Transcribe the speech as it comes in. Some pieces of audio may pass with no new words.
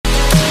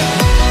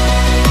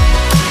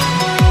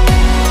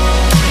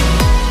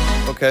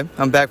Okay,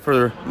 I'm back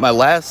for my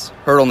last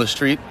hurdle on the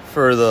street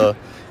for the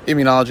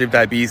Immunology of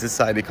Diabetes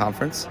Society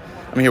Conference.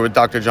 I'm here with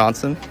Dr.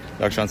 Johnson.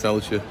 Dr. Johnson, I'll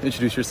let you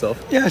introduce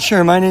yourself. Yeah,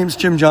 sure. My name's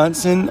Jim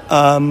Johnson.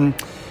 I'm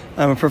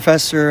a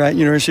professor at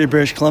University of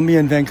British Columbia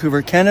in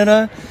Vancouver,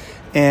 Canada,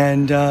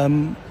 and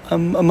I'm,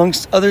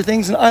 amongst other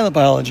things, an islet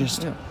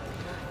biologist. Yeah.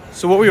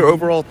 So what were your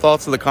overall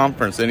thoughts of the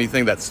conference?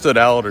 Anything that stood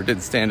out or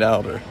didn't stand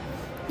out?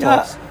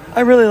 Yeah, I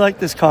really like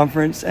this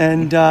conference,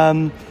 and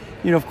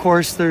of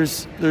course,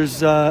 there's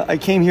I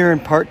came here in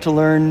part to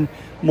learn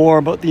more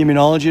about the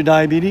immunology of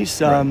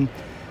diabetes. Right.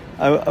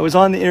 I was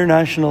on the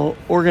international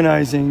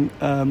organizing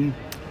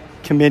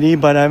committee,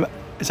 but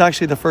it's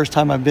actually the first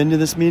time I've been to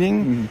this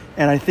meeting,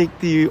 and I think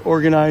the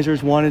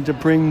organizers wanted to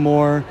bring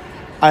more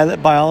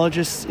islet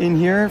biologists in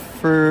here.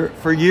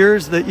 For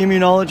years, the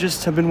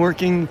immunologists have been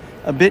working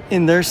a bit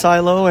in their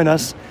silo, and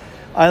us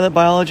islet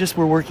biologists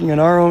were working in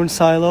our own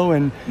silo,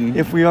 and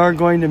if we are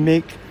going to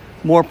make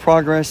more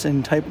progress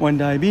in type 1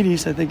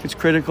 diabetes, I think it's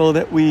critical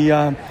that we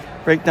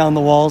break down the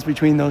walls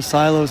between those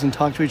silos and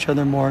talk to each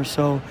other more.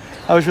 So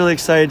I was really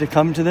excited to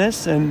come to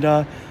this, and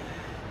so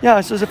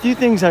there's a few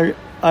things I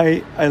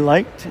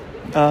liked.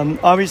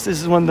 Obviously,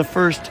 this is one of the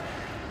first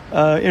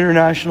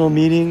international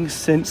meetings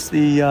since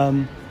the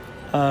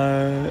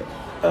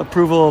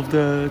approval of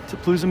the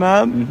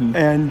teplizumab,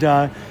 and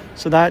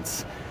so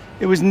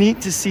it was neat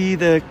to see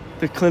the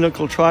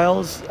clinical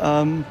trials.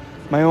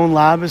 My own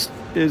lab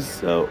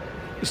is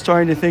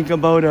starting to think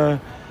about a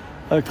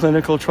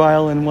clinical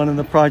trial in one of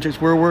the projects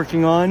we're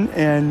working on,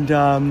 and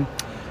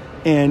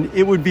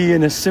it would be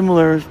in a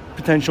similar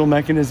potential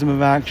mechanism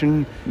of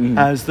action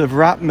as the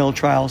verapamil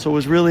trial. So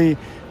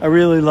I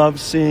really loved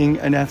seeing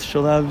Aneth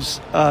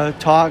Shalev's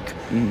talk,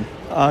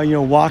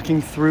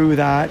 walking through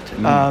that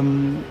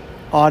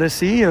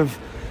odyssey of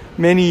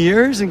many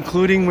years,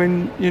 including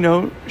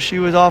when she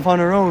was off on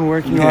her own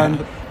working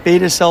on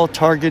beta cell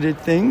targeted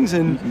things,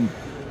 and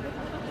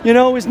it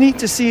was neat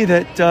to see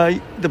that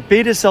the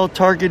beta cell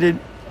targeted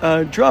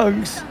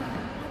drugs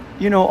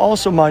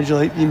also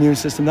modulate the immune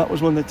system. That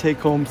was one of the take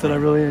homes that I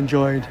really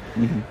enjoyed.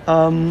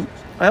 I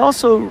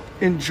also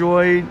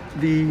enjoyed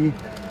the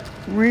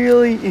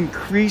really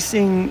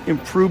increasing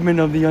improvement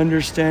of the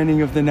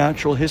understanding of the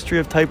natural history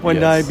of type 1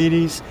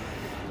 diabetes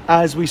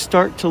as we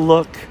start to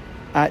look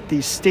at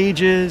these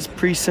stages: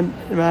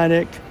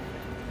 pre-symptomatic,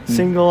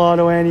 single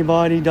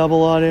autoantibody,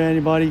 double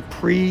autoantibody,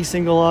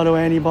 pre-single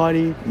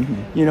autoantibody,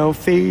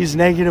 phase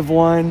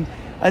 -1.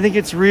 I think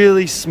it's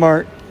really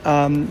smart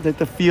that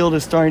the field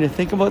is starting to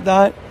think about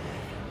that.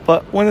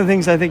 But one of the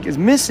things I think is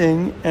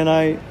missing, and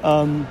a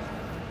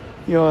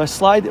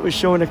slide that was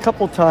shown a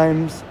couple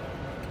times,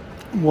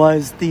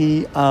 was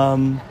the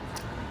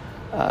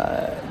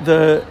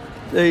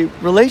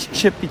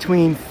relationship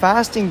between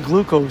fasting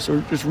glucose,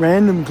 or just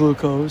random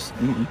glucose,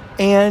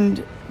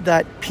 and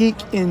that peak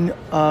in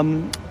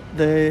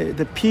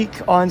the peak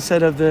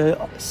onset of the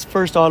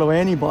first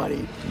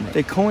autoantibody.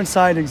 They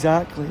coincide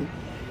exactly.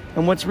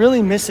 And what's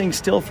really missing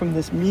still from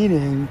this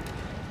meeting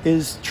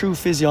is true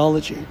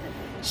physiology.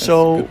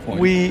 So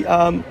we,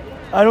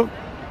 I don't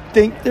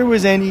think there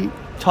was any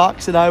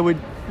talks that I would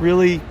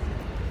really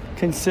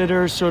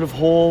consider sort of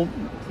whole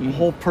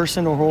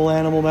person or whole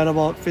animal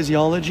metabolic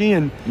physiology.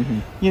 And,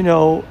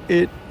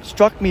 it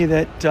struck me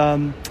that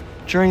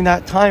during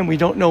that time, we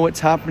don't know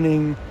what's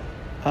happening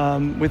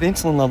with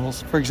insulin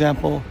levels, for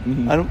example.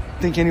 I don't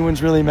think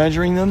anyone's really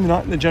measuring them,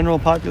 not in the general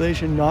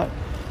population, not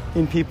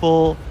in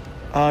people,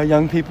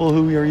 young people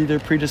who are either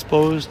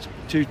predisposed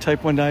to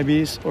type 1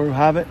 diabetes or who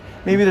have it.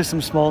 Maybe there's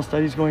some small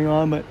studies going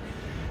on, but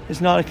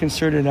it's not a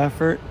concerted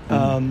effort.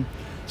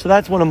 So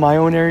that's one of my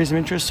own areas of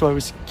interest, so I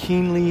was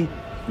keenly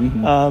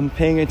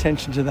paying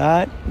attention to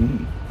that.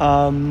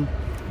 One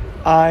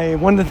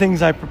of the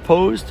things I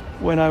proposed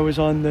when I was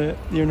on the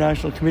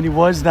international committee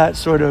was that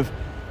sort of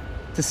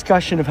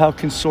discussion of how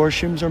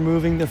consortiums are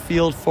moving the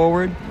field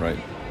forward. Right.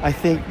 I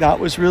think that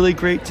was really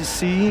great to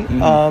see.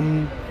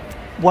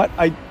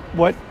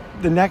 What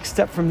the next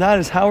step from that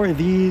is, how are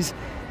these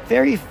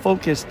very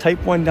focused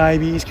type 1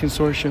 diabetes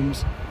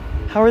consortiums,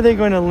 how are they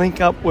going to link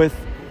up with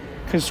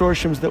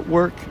consortiums that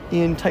work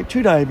in type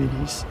 2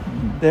 diabetes,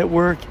 that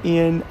work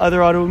in other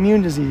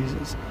autoimmune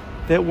diseases,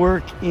 that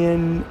work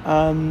in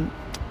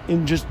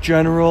just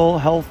general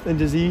health and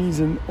disease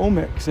and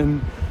omics?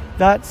 And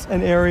that's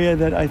an area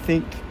that I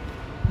think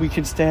we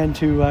could stand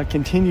to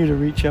continue to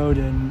reach out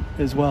in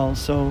as well.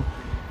 So,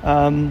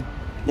 I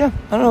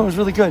don't know, it was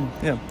really good.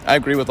 Yeah, I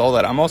agree with all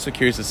that. I'm also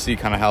curious to see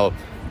kind of how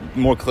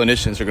more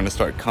clinicians are going to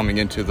start coming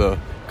into the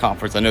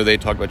conference. I know they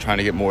talked about trying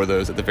to get more of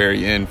those at the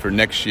very end for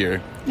next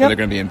year when they're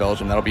going to be in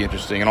Belgium. That'll be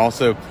interesting. And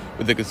also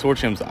with the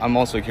consortiums, I'm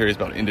also curious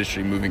about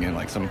industry moving in,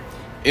 like some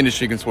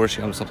industry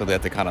consortium, something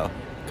like that, to kind of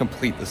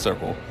complete the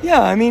circle.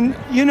 Yeah, I mean,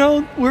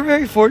 we're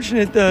very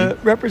fortunate. The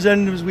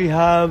representatives we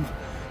have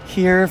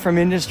here from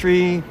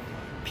industry,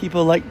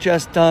 people like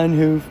Jess Dunn,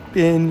 who've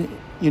been,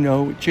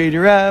 with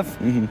JDRF,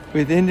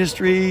 with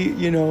industry,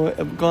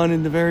 have gone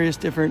into various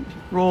different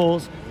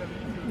roles.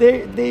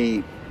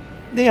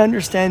 They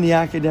understand the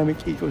academic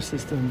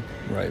ecosystem.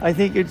 Right. I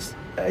think it's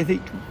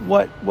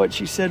what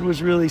she said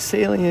was really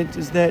salient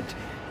is that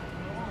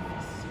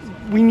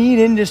we need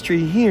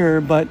industry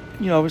here, but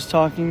I was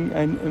talking,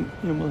 and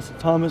Melissa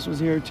Thomas was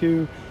here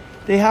too.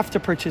 They have to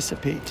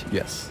participate.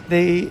 Yes.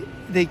 They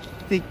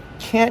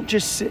can't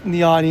just sit in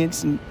the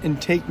audience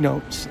and take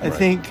notes. Right. I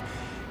think,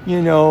 we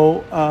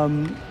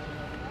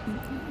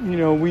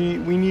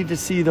need to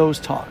see those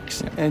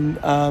talks.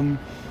 Yeah.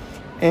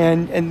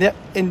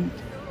 And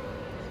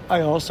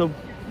I also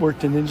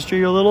worked in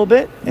industry a little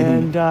bit,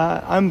 and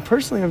I'm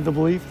personally of the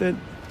belief that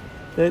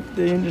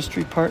the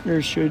industry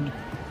partners should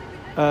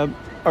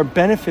are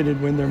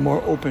benefited when they're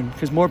more open,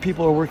 because more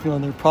people are working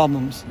on their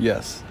problems.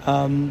 Yes.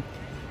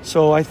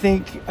 So I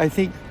think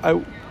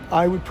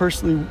I would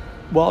personally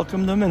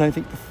welcome them, and I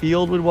think the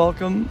field would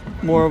welcome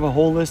more of a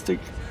holistic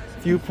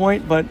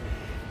viewpoint. But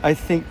I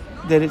think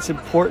that it's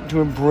important to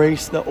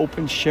embrace the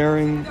open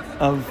sharing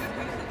of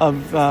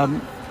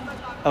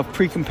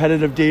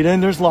pre-competitive data,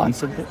 and there's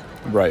lots of it.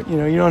 Right.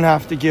 You don't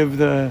have to give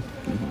the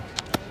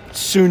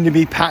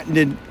soon-to-be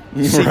patented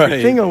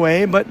secret thing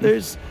away, but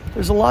there's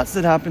a lot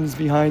that happens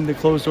behind the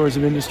closed doors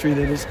of industry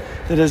that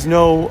has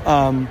no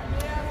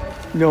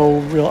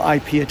real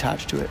IP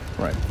attached to it.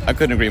 Right. I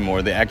couldn't agree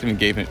more. The active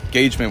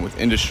engagement with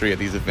industry at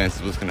these events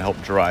is what's going to help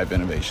drive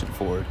innovation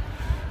forward.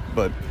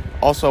 But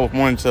also I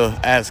wanted to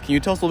ask, can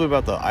you tell us a little bit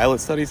about the islet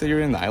studies that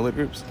you're in, the islet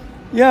groups?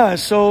 Yeah,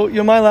 so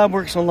my lab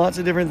works on lots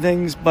of different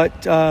things,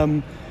 but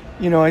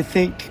I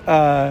think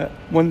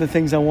one of the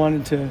things I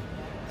wanted to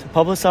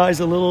publicize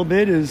a little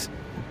bit is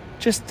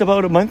just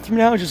about a month from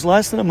now, just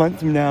less than a month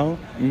from now,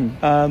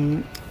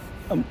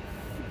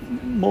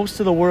 most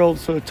of the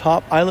world's sort of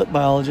top islet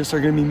biologists are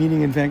going to be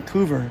meeting in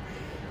Vancouver,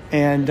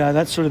 and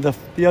that's sort of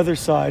the other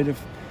side of.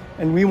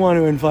 And we want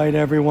to invite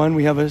everyone.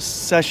 We have a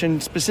session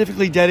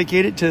specifically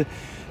dedicated to,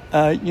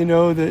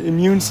 the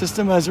immune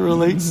system as it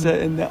relates to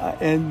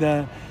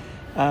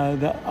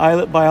the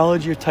islet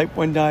biology of type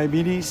 1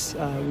 diabetes.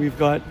 We've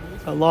got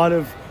a lot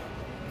of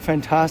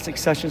fantastic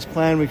sessions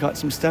planned. We've got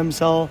some stem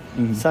cell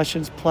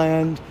sessions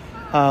planned.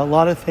 A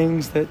lot of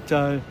things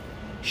that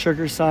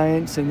sugar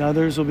science and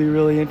others will be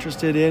really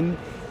interested in.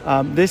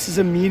 This is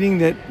a meeting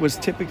that was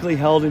typically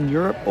held in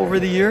Europe over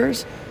the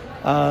years,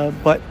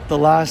 but the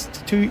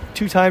last two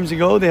times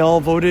ago, they all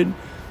voted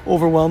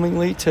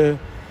overwhelmingly to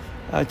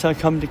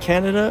come to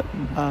Canada,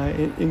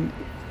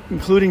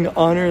 including to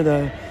honor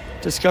the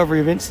discovery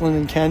of insulin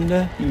in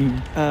Canada.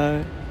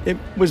 It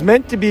was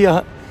meant to be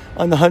on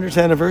the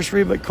 100th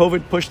anniversary, but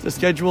COVID pushed the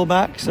schedule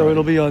back, so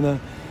it'll be on the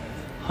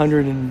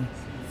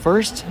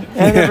 101st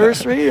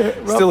anniversary.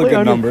 Still a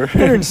good number.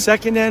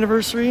 102nd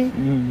anniversary.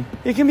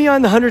 It can be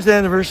on the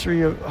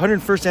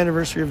 101st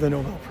anniversary of the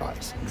Nobel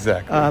Prize.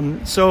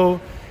 Exactly.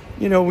 So,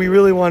 we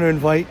really want to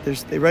invite.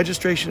 The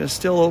registration is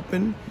still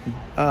open,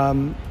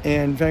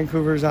 and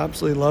Vancouver is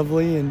absolutely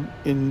lovely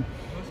in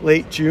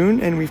late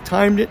June, and we've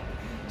timed it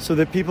so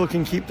that people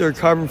can keep their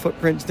carbon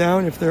footprints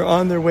down. If they're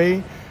on their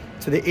way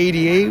to the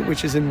ADA,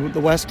 which is in the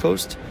West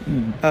Coast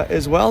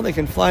as well, they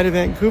can fly to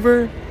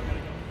Vancouver,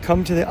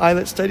 come to the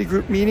Islet Study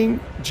Group meeting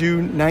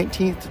June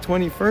 19th to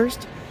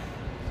 21st,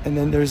 and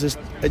then there's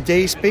a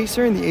day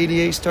spacer, and the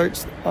ADA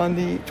starts on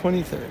the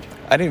 23rd.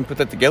 I didn't even put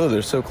that together.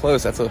 They're so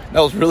close. That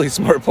was really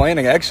smart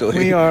planning,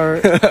 actually.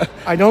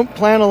 I don't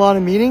plan a lot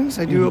of meetings.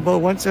 I do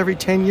about once every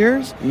 10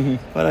 years,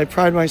 but I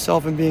pride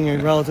myself in being a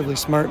relatively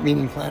smart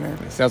meeting planner.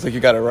 It sounds like you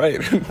got it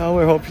right. Oh,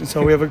 we're hoping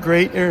so. We have a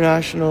great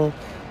international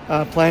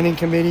planning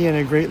committee and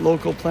a great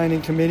local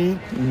planning committee,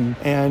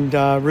 and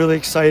really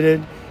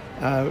excited.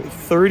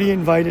 30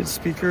 invited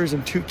speakers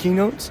and 2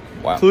 keynotes,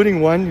 including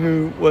one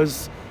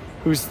who's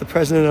the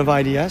president of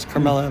IDS,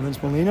 Carmela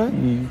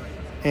Evans-Molina,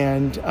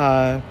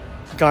 and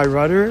Guy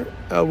Rudder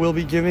will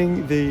be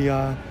giving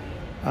the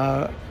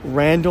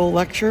Randall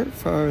Lecture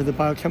for the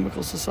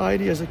Biochemical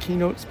Society as a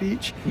keynote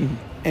speech.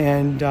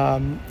 And,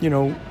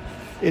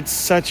 it's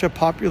such a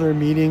popular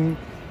meeting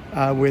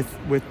with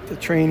the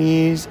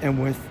trainees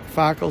and with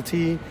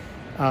faculty.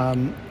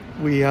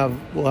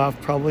 We'll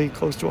have probably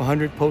close to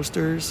 100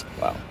 posters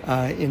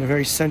in a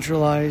very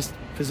centralized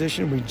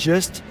position. We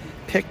just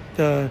picked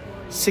the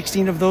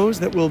 16 of those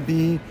that will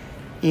be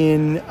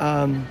in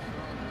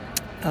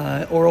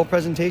oral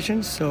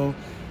presentations, so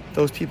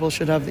those people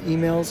should have the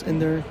emails in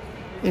their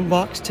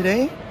inbox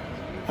today.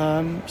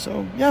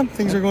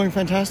 Things are going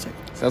fantastic.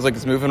 Sounds like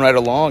it's moving right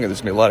along, and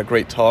there's going to be a lot of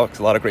great talks,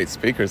 a lot of great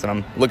speakers, and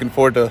I'm looking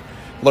forward to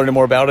learning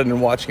more about it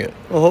and watching it.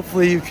 Well,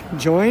 hopefully you can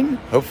join.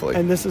 Hopefully.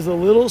 And this is a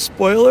little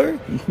spoiler,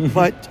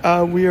 but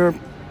we are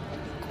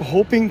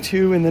hoping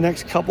to, in the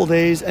next couple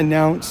days,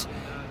 announce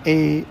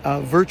a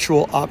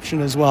virtual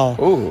option as well.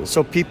 Ooh.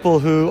 So people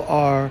who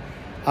are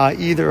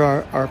either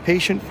our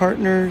patient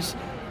partners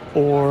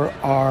or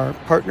our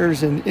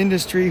partners in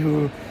industry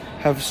who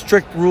have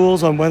strict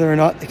rules on whether or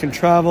not they can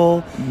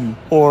travel,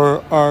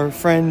 or our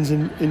friends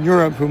in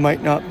Europe who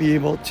might not be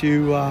able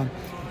to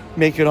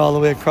make it all the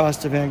way across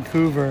to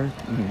Vancouver.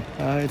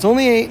 It's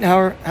only an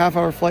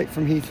 8.5-hour flight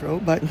from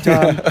Heathrow, but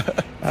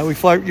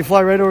you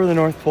fly right over the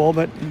North Pole.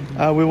 But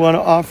we want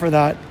to offer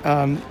that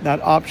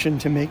option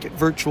to make it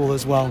virtual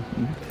as well.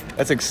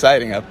 That's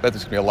exciting. I bet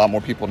there's going to be a lot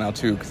more people now,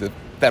 too, because if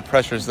that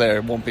pressure's there,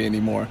 it won't be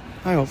anymore.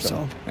 I hope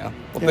so. Yeah.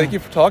 Well, thank you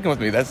for talking with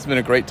me. That's been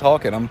a great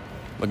talk, and I'm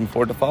looking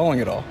forward to following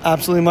it all.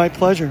 Absolutely my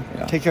pleasure.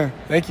 Yeah. Take care.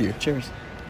 Thank you. Cheers.